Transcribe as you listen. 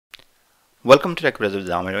Welcome to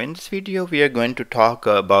TechbrothersIT. In this video, we are going to talk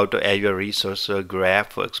about Azure Resource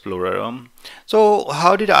Graph Explorer. So,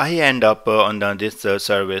 how did I end up on this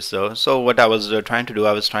service? So, what I was trying to do,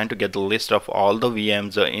 I was trying to get the list of all the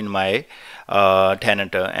VMs in my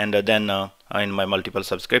tenant and then in my multiple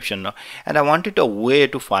subscription, and I wanted a way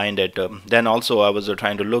to find it. Then also I was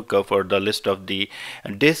trying to look for the list of the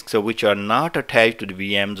disks which are not attached to the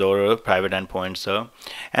VMs or private endpoints,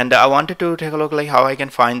 and I wanted to take a look like how I can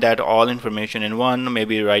find that all information in one,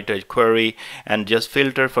 maybe write a query and just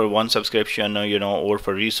filter for one subscription, or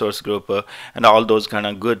for resource group, and all those kind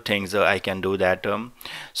of good things. I can do that.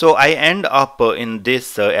 So I end up in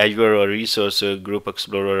this Azure Resource Group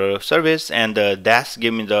Explorer service, and that's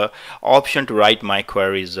give me the option to write my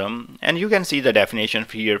queries, and you can see the definition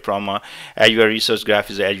here from Azure Resource Graph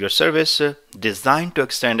is Azure service designed to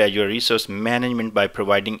extend Azure resource management by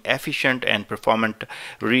providing efficient and performant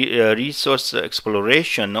resource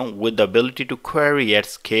exploration with the ability to query at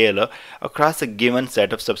scale across a given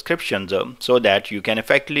set of subscriptions, so that you can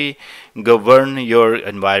effectively govern your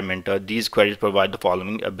environment. These queries provide the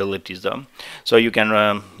following abilities. So you can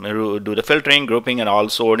do the filtering, grouping, and all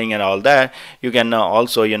sorting and all that. You can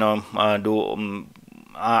also do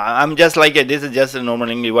I'm just like this is just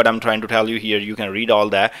normally what I'm trying to tell you here. You can read all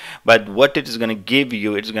that, but what it is going to give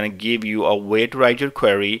you, it's going to give you a way to write your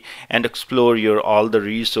query and explore your all the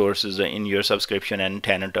resources in your subscription and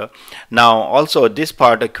tenant. Now also this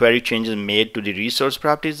part, a query changes made to the resource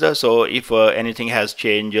properties. So if anything has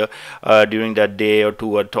changed during that day or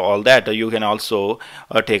two or to all that, you can also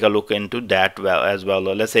take a look into that as well.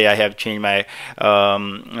 Let's say I have changed my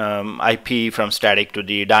IP from static to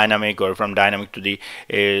the dynamic, or from dynamic to the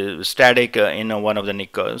static in one of the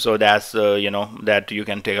NIC. So that's that you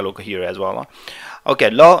can take a look here as well.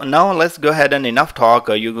 Okay, now let's go ahead and enough talk.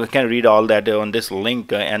 You can read all that on this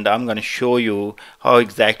link, and I'm going to show you how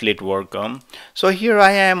exactly it works. So here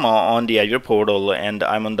I am on the Azure portal, and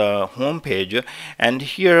I'm on the home page, and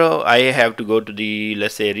here I have to go to the,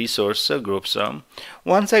 let's say, resource groups.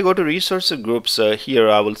 Once I go to resource groups, here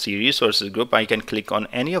I will see resources group. I can click on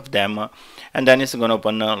any of them, and then it's going to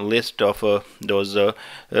open a list of those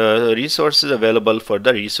resources available for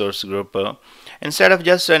the resource group. Instead of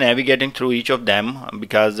just navigating through each of them,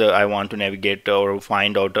 because I want to navigate or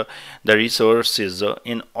find out the resources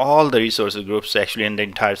in all the resources groups, actually in the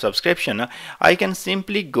entire subscription, I can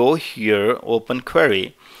simply go here, open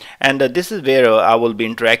query, and this is where I will be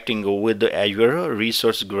interacting with the Azure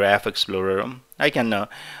Resource Graph Explorer. I can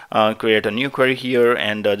create a new query here,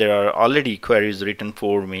 and there are already queries written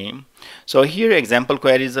for me. So here example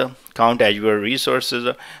queries, count Azure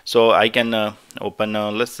resources. So I can open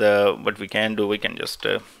let's what we can do, we can just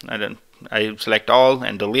I select all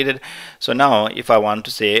and delete it. So now if I want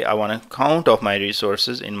to say I want to count of my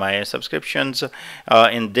resources in my subscriptions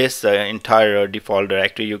in this entire default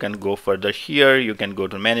directory, you can go further here. You can go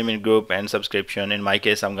to management group and subscription. In my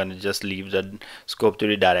case, I'm going to just leave the scope to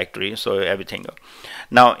the directory, so everything.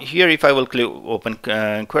 Now here if I will click open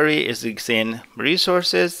query, is saying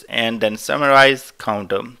resources and then summarize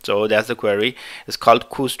counter. So that's the query. It's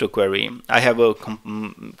called Kusto query. I have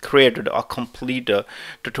created a complete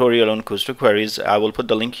tutorial on Kusto queries. I will put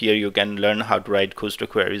the link here. You can learn how to write Kusto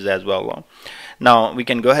queries as well. Now we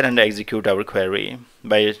can go ahead and execute our query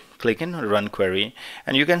by clicking run query,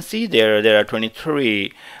 and you can see there are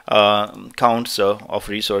 23 counts of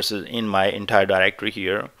resources in my entire directory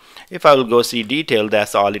here. If I will go see detail,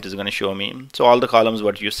 that's all it is going to show me. So all the columns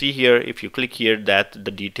what you see here, if you click here, that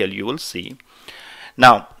the detail you will see.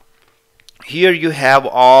 Now here you have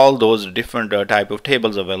all those different type of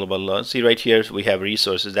tables available. See right here we have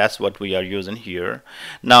resources. That's what we are using here.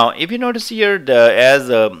 Now if you notice here, as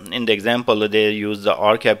in the example they use the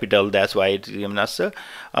R capital, that's why it's given us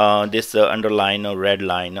this underline or red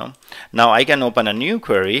line. Now I can open a new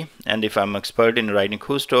query, and if I'm expert in writing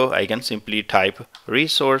Kusto, I can simply type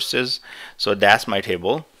resources. So that's my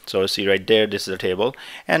table. So see right there, this is a table,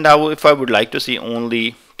 and if I would like to see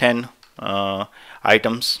only 10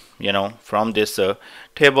 items from this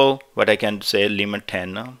table, what I can say limit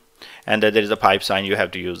 10, and there is a pipe sign. You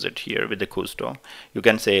have to use it here with the Kusto. You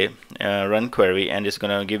can say run query, and it's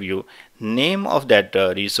gonna give you name of that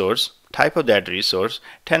resource, type of that resource,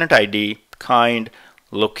 tenant ID, kind,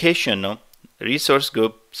 location, resource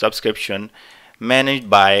group, subscription,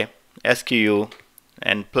 managed by, SKU,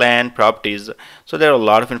 and plan, properties. So there are a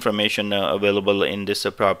lot of information available in this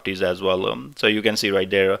properties as well. So you can see right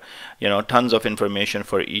there tons of information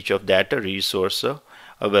for each of that resource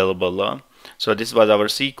available. So this was our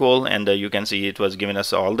SQL, and you can see it was giving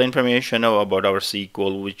us all the information about our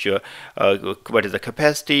SQL, which what is the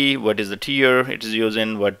capacity, what is the tier it is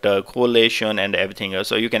using, what correlation, and everything else.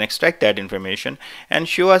 So you can extract that information and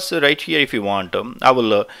show us right here if you want. I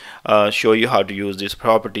will show you how to use these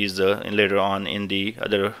properties later on in the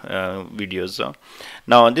other videos.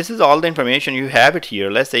 Now this is all the information, you have it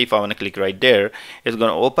here. Let's say if I want to click right there, it's going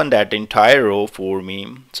to open that entire row for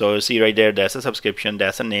me. So see right there, that's a subscription,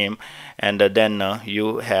 that's a name, and then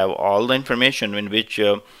you have all the information in which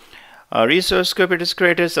resource script is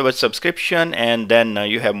created, so a subscription, and then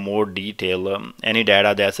you have more detail. Any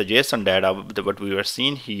data that's a JSON data, what we were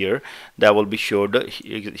seeing here, that will be showed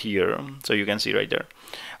here. So you can see right there.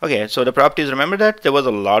 Okay, so the properties, remember that there was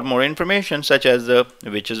a lot more information, such as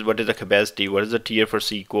which is what is the capacity, what is the tier for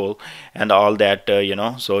SQL, and all that, you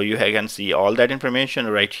know. So you can see all that information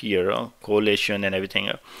right here, correlation and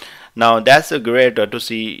everything. Now that's great to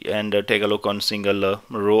see and take a look on single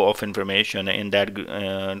row of information in that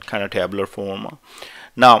kind of tabular form.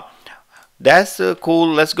 Now that's cool.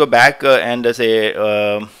 Let's go back and say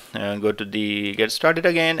go to the get started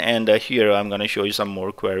again, and here I'm going to show you some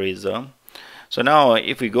more queries. So now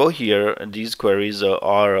if we go here, these queries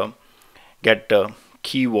are get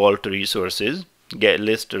key vault resources, get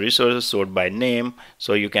list resources sort by name,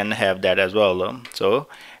 so you can have that as well. So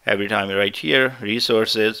every time you write here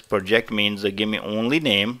resources project means give me only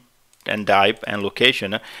name and type and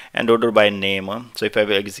location and order by name. So if I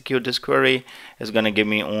will execute this query, it's going to give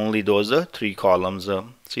me only those three columns.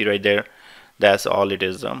 See right there, that's all it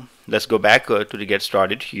is. Let's go back to the get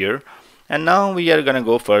started here, and now we are going to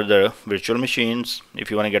go further. Virtual machines, if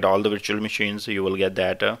you want to get all the virtual machines, you will get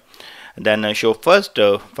that. Then show first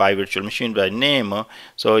 5 virtual machines by name,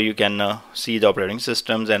 so you can see the operating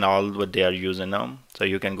systems and all what they are using. So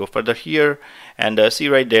you can go further here and see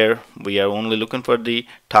right there, we are only looking for the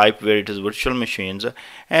type where it is virtual machines,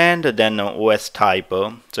 and then OS type.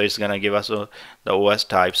 So it's gonna give us the OS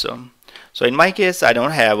types. So in my case, I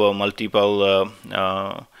don't have multiple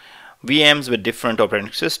VMs with different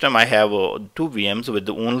operating system. I have 2 VMs with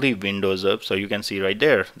only Windows up. So you can see right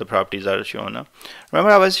there the properties are shown. Remember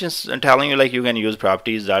I was just telling you, like, you can use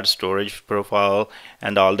properties, that storage profile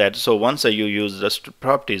and all that. So once you use the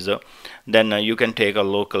properties, then you can take a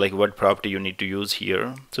look like what property you need to use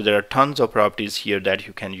here. So there are tons of properties here that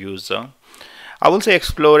you can use. I will say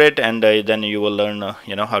explore it, and then you will learn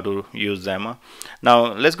you know, how to use them.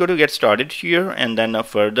 Now let's go to get started here, and then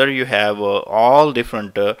further you have all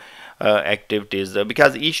different activities,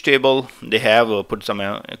 because each table they have put some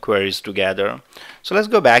queries together. So let's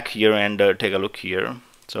go back here and take a look here.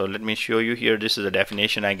 So let me show you here. This is a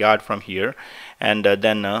definition I got from here, and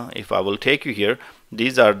then if I will take you here,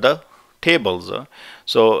 these are the tables.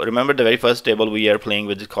 So remember the very first table we are playing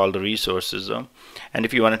with is called the resources, and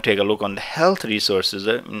if you want to take a look on the health resources,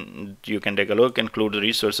 you can take a look, include the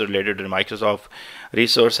resources related to the Microsoft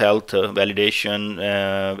resource health validation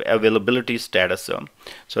availability status.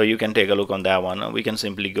 So you can take a look on that one. We can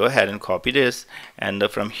simply go ahead and copy this, and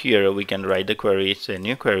from here we can write the query, say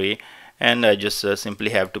new query, and I just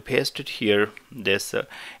simply have to paste it here. This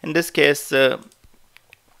in this case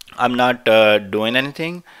I'm not doing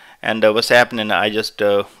anything. And what's happening, I just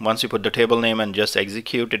once you put the table name and just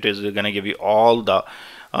execute, it is going to give you all the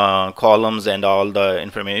columns and all the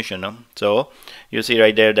information. So you see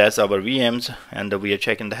right there, that's our VMs, and we are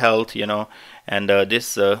checking the health, you know, and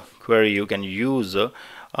this query you can use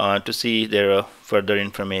to see their further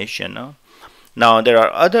information. Now there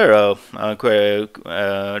are other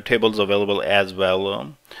tables available as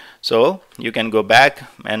well, so you can go back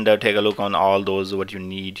and take a look on all those what you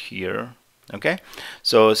need here. Okay,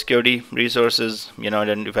 so security resources, you know,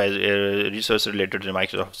 identifies resources related to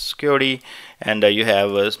Microsoft security, and you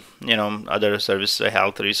have you know, other service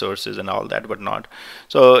health resources and all that whatnot.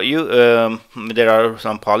 So you there are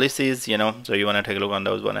some policies, you know, so you want to take a look on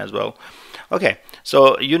those one as well. Okay,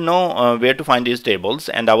 so you know where to find these tables,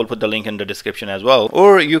 and I will put the link in the description as well.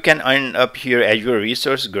 Or you can end up here Azure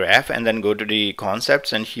Resource Graph and then go to the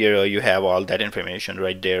concepts, and here you have all that information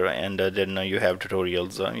right there, and then you have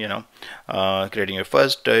tutorials, you know, creating your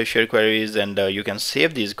first share queries, and you can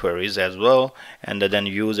save these queries as well, and then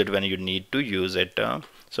use it when you need to use it.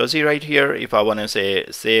 So see right here, if I want to say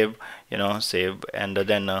save, you know, save, and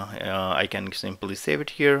then I can simply save it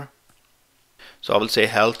here. So I will say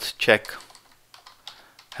health check,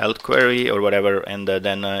 health query or whatever, and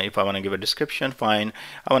then if I want to give a description, fine.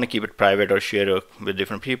 I want to keep it private or share with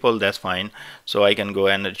different people, that's fine. So I can go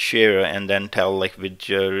and share and then tell like which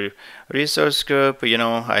resource group, you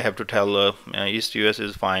know, I have to tell East US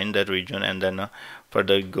is fine, that region, and then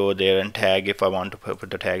further go there and tag if I want to put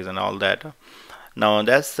the tags and all that. Now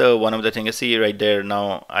that's one of the things. See right there.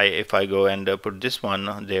 Now if I go and put this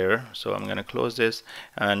one there, so I'm gonna close this,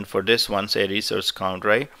 and for this one say resource count,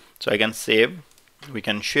 right? So I can save, we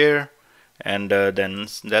can share, and then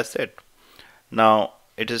that's it. Now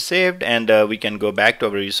it is saved, and we can go back to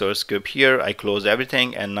our resource group. Here I close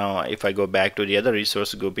everything, and now if I go back to the other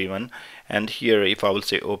resource group even, and here if I will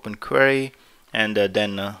say open query, and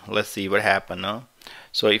then let's see what happened.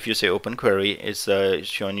 So if you say open query, it's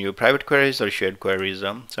showing you private queries or shared queries. So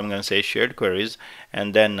I'm going to say shared queries,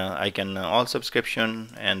 and then I can all subscription,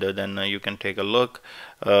 and then you can take a look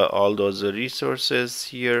all those resources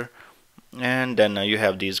here, and then you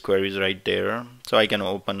have these queries right there. So I can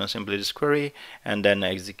open simply this query and then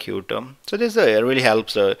execute them. So this really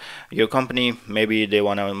helps your company. Maybe they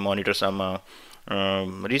want to monitor some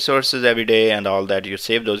resources every day and all that. You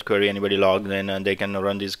save those query, anybody logs in and they can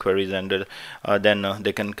run these queries, and then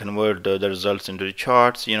they can convert the results into the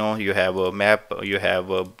charts. You know, you have a map, you have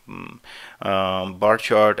a bar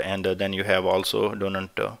chart, and then you have also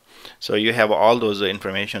donut. So you have all those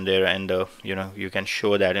information there, and you know, you can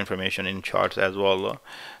show that information in charts as well.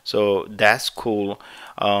 So that's cool.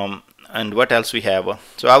 And what else we have?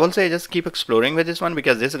 So I will say just keep exploring with this one,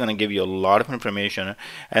 because this is going to give you a lot of information,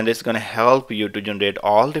 and this is going to help you to generate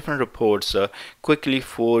all different reports quickly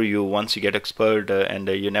for you once you get expert, and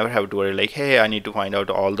you never have to worry like, hey, I need to find out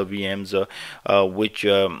all the VMs which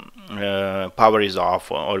power is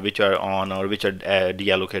off, or which are on, or which are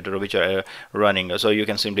deallocated, or which are running. So you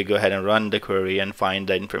can simply go ahead and run the query and find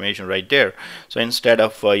the information right there. So instead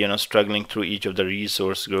of you know, struggling through each of the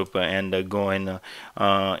resource group and going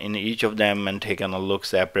in each of them and taking a look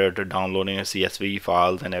separate, or downloading a CSV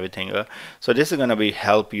files and everything, so this is going to be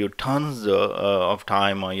help you tons of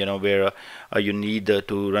time, you know, where you need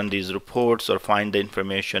to run these reports or find the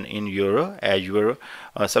information in your Azure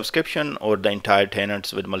subscription, or the entire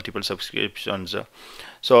tenants with multiple subscriptions.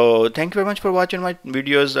 So thank you very much for watching my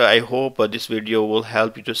videos. I hope this video will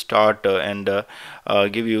help you to start and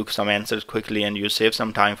give you some answers quickly, and you save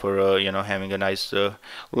some time for you know, having a nice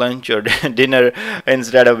lunch or dinner,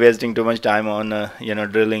 instead of wasting too much time on you know,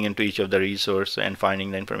 drilling into each of the resource and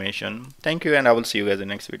finding the information. Thank you, and I will see you guys in the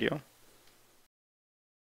next video.